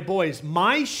with my boys.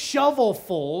 My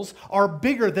shovelfuls are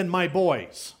bigger than my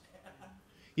boys.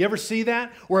 You ever see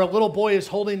that? Where a little boy is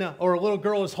holding or a little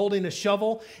girl is holding a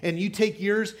shovel, and you take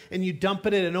yours and you dump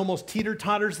it and it almost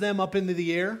teeter-totters them up into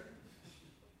the air?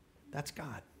 That's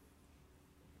God.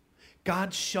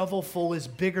 God's shovelful is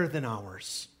bigger than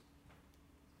ours.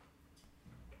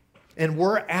 And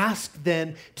we're asked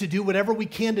then to do whatever we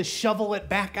can to shovel it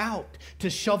back out, to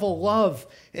shovel love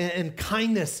and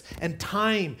kindness and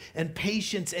time and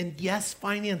patience and, yes,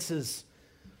 finances.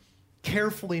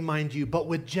 Carefully, mind you, but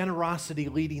with generosity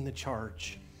leading the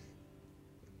charge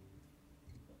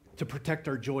to protect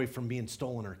our joy from being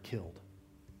stolen or killed.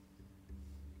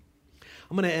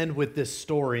 I'm going to end with this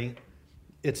story.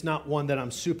 It's not one that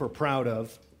I'm super proud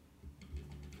of,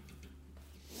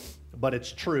 but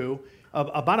it's true.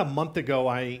 About a month and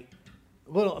a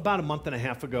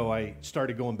half ago, I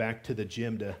started going back to the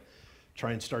gym to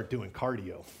try and start doing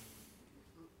cardio.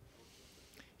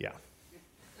 Yeah.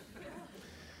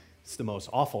 It's the most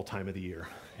awful time of the year.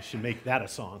 I should make that a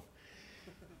song.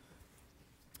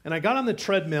 And I got on the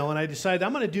treadmill, and I decided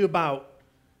I'm going to do about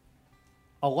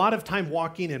a lot of time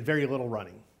walking and very little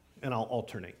running, and I'll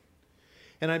alternate.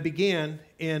 And I began,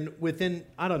 and within,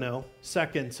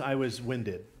 seconds, I was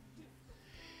winded.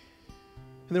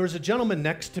 And there was a gentleman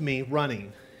next to me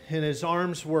running, and his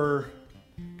arms were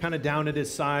kind of down at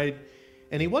his side,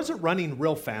 and he wasn't running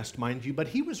real fast, mind you, but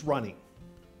he was running.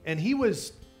 And he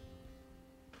was,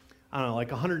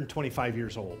 like 125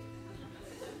 years old.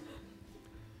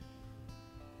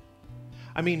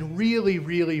 I mean, really,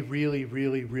 really, really,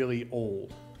 really, really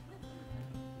old.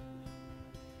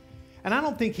 And I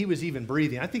don't think he was even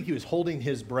breathing. I think he was holding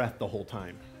his breath the whole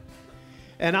time.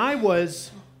 And I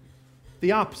was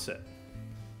the opposite.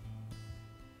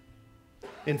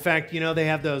 In fact, they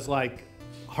have those like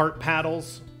heart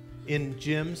paddles in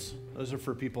gyms. Those are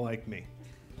for people like me.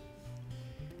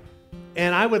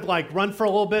 And I would like run for a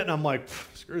little bit, and I'm like,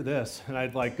 screw this. And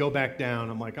I'd like go back down.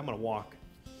 I'm like, I'm going to walk.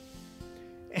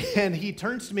 And he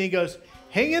turns to me and goes,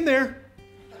 hang in there.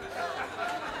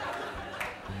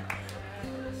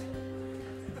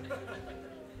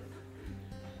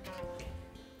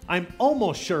 I'm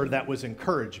almost sure that was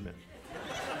encouragement.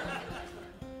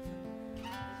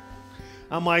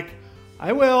 I'm like,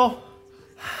 I will.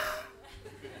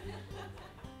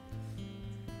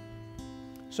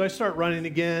 So I start running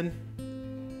again,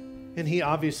 and he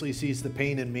obviously sees the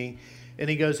pain in me, and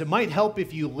he goes, it might help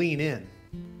if you lean in,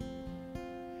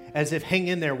 as if hang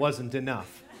in there wasn't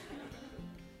enough.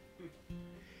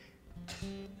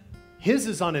 His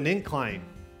is on an incline,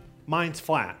 mine's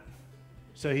flat.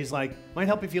 So he's like, might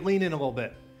help if you lean in a little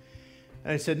bit.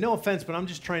 And I said, no offense, but I'm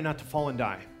just trying not to fall and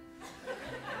die.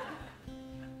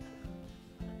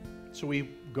 So we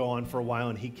go on for a while,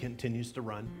 and he continues to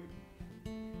run.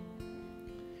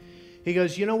 He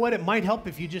goes, you know what? It might help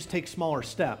if you just take smaller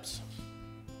steps.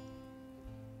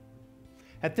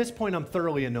 At this point, I'm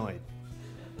thoroughly annoyed.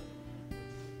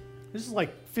 This is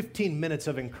like 15 minutes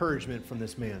of encouragement from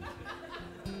this man.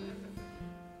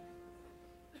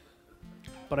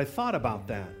 But I thought about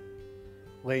that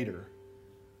later.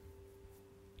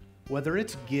 Whether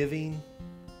it's giving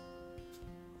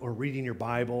or reading your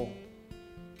Bible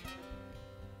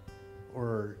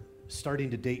or starting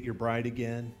to date your bride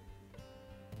again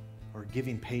or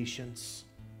giving patience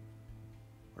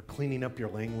or cleaning up your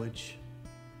language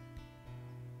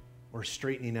or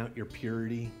straightening out your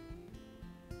purity,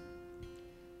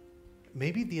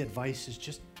 maybe the advice is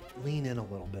just lean in a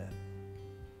little bit.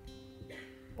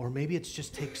 Or maybe it's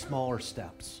just take smaller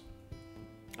steps.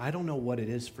 I don't know what it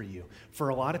is for you. For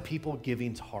a lot of people,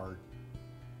 giving's hard.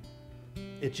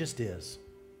 It just is.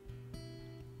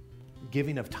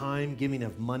 Giving of time, giving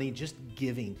of money, just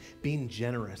giving, being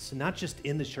generous, and not just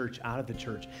in the church, out of the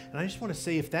church. And I just want to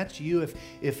say, if that's you,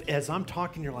 if as I'm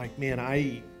talking, you're like, man,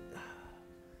 I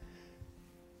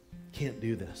can't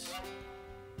do this.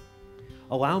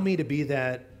 Allow me to be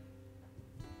that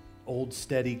old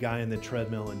steady guy in the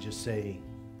treadmill and just say,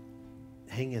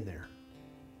 hang in there.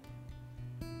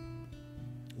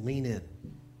 Lean in.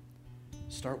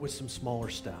 Start with some smaller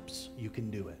steps. You can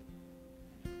do it.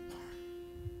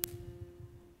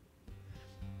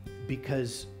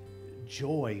 Because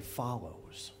joy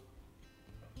follows.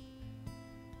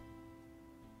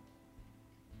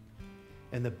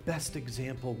 And the best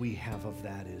example we have of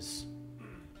that is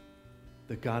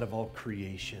the God of all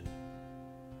creation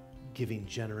giving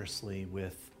generously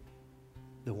with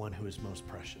the one who is most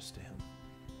precious to him.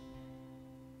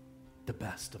 The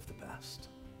best of the best.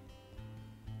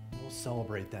 We'll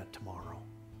celebrate that tomorrow.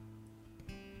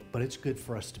 But it's good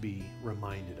for us to be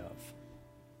reminded of.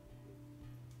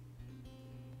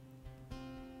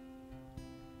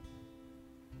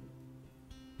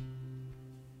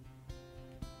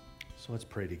 So let's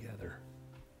pray together.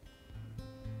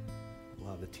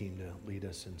 Allow the team to lead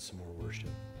us in some more worship.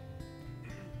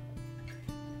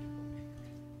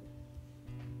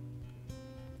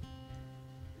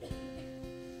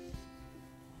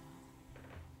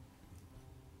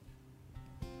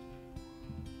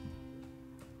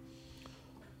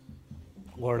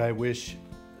 Lord, I wish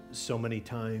so many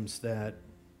times that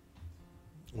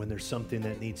when there's something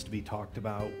that needs to be talked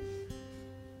about,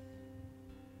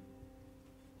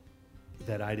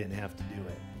 that I didn't have to do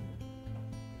it.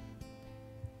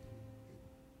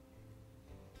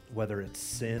 Whether it's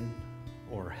sin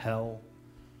or hell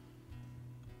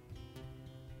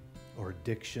or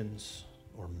addictions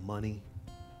or money,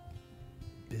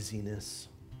 busyness,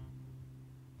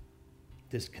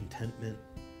 discontentment.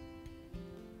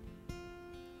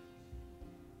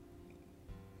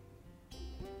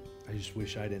 I just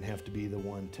wish I didn't have to be the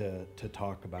one to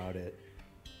talk about it.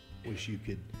 I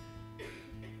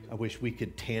wish we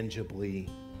could tangibly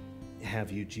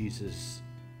have you, Jesus,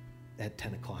 at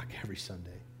 10 o'clock every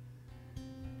Sunday.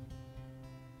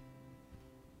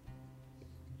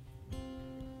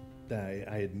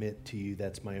 I admit to you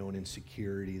that's my own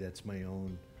insecurity, that's my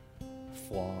own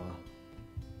flaw.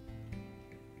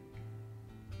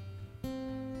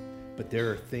 But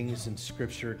there are things in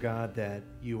Scripture, God, that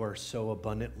you are so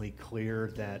abundantly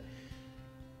clear that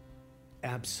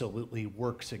absolutely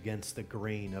works against the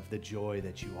grain of the joy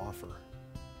that you offer.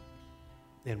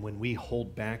 And when we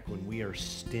hold back, when we are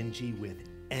stingy with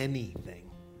anything,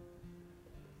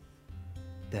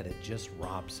 that it just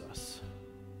robs us.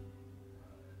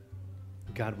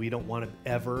 God, we don't want to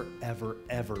ever, ever,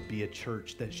 ever be a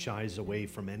church that shies away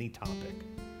from any topic.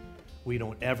 We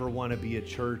don't ever want to be a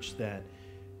church that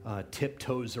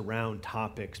tiptoes around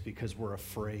topics because we're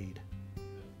afraid.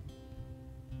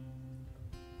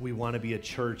 We want to be a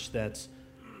church that's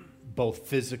both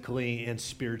physically and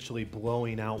spiritually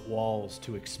blowing out walls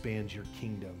to expand your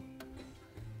kingdom.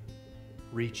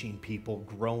 Reaching people,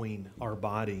 growing our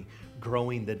body,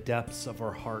 growing the depths of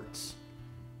our hearts.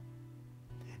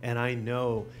 And I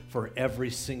know for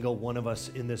every single one of us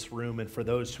in this room and for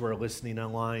those who are listening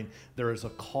online, there is a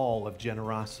call of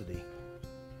generosity.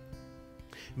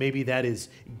 Maybe that is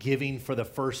giving for the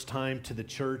first time to the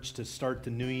church to start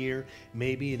the new year.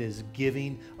 Maybe it is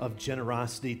giving of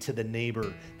generosity to the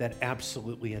neighbor that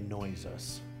absolutely annoys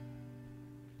us.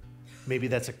 Maybe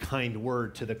that's a kind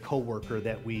word to the coworker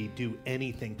that we do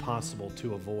anything possible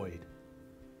to avoid.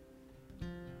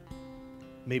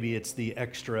 Maybe it's the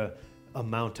extra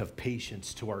amount of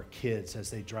patience to our kids as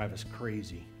they drive us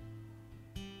crazy.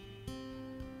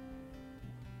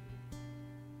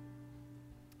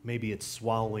 Maybe it's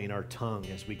swallowing our tongue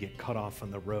as we get cut off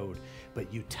on the road,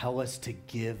 but you tell us to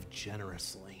give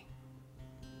generously.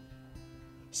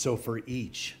 So for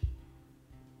each,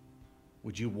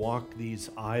 would you walk these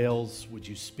aisles? Would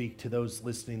you speak to those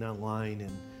listening online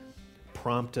and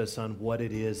prompt us on what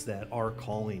it is that our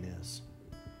calling is?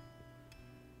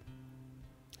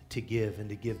 To give and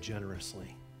to give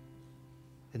generously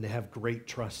and to have great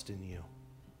trust in you.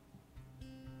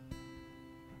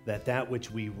 That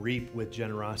which we reap with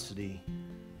generosity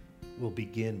will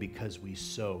begin because we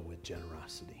sow with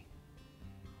generosity.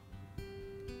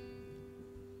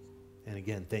 And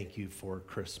again, thank you for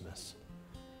Christmas.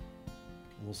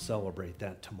 We'll celebrate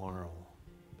that tomorrow,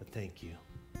 but thank you.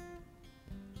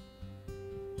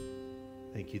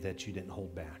 Thank you that you didn't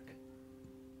hold back.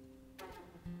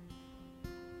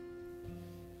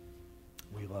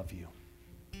 We love you.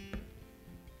 And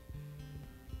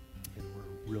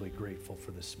we're really grateful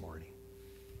for this morning.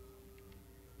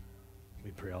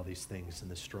 We pray all these things in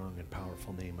the strong and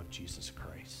powerful name of Jesus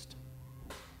Christ.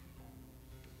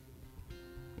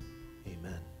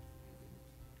 Amen.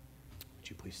 Would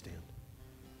you please stand?